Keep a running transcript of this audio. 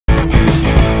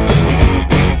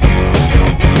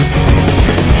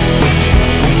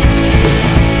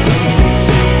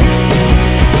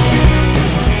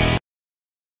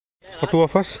for two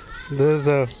of us. This is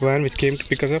a van which came to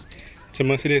pick us up. It's a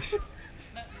Mercedes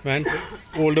van,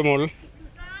 older model.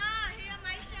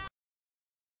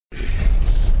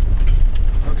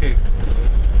 Okay,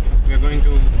 we are going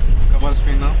to Kbal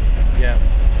Spean now. Yeah.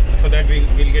 For that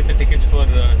we'll get the tickets for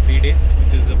 3 days,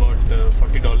 which is about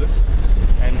 $40.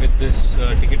 And with this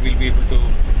ticket we'll be able to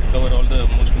cover all the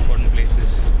most important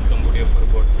places in Cambodia for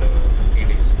about 3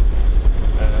 days.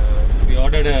 We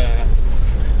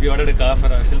ordered a car for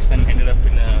ourselves and ended up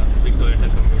in a big Toyota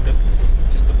commuter,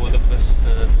 just the both of us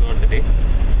throughout the day.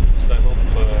 So I hope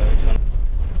it's fun.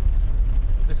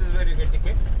 This is where you get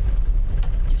ticket.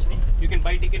 Excuse me? You can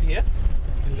buy ticket here.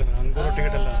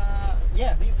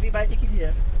 Yeah, we buy ticket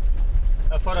here.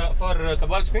 For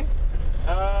Kbal Spean?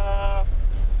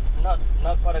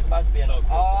 Not for the Kbal Spean. Okay.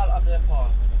 All of the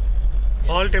temple.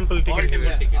 All temple tickets.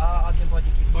 All temple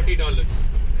ticket. $40.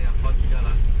 Yeah,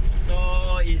 $40. So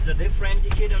it's a different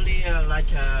ticket, only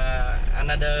like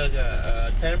another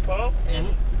temple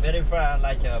and very far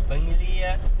like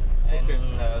Banteay and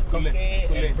Koke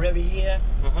and Brevier.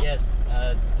 Yes,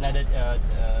 another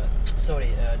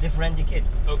different ticket.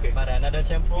 Okay. But another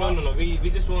temple. No. We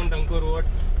just want Angkor Wat,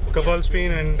 Kbal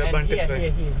Spean and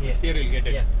Banteay. Here you'll get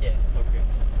it. Yeah.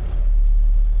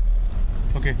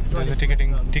 Okay. There's a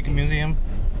ticket museum.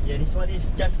 Yeah, this one is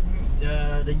just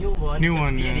the new one. New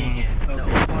one. Yeah. The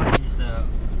old one is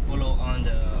follow on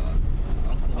the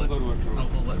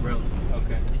Angkor Wat road.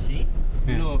 Okay. You see?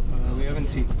 Yeah. No, we haven't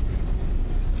seen.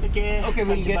 Okay. Okay,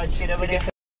 we'll get ticket over there.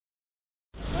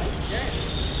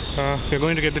 We're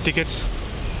going to get the tickets.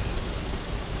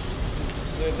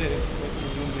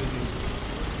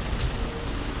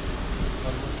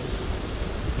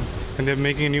 And they're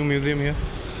making a new museum here.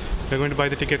 We're going to buy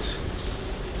the tickets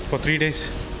for 3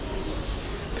 days.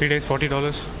 3 days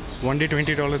 $40. 1 day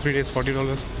 $20, 3 days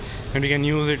 $40. And we can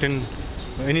use it in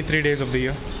any 3 days of the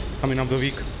year. Of the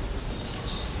week.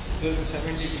 There's a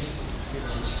 70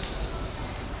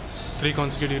 3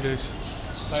 consecutive days.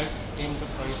 5 AM to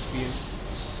 5 PM.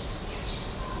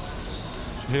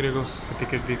 So here you go, the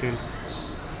ticket details.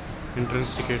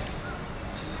 Entrance ticket.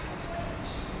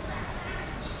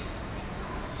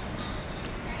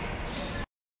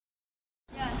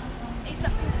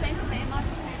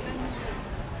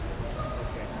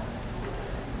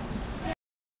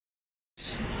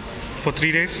 For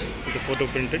 3 days With the photo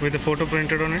printed. with the photo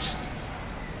printed on it.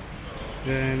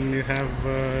 Then you have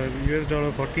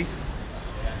 $40.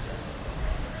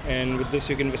 And with this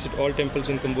you can visit all temples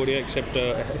in Cambodia except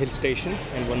a hill station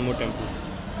and one more temple.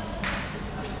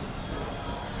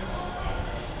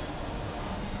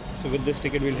 So with this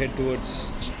ticket we'll head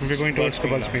towards... We're going towards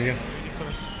Kbal Spean, yeah.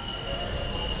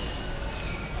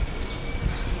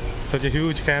 Such a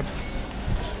huge cab.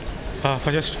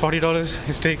 For just $40,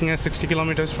 he's taking us 60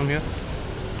 kilometers from here.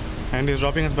 And he's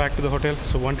dropping us back to the hotel.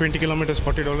 So 120 kilometers,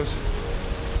 $40.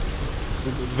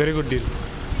 Very good deal.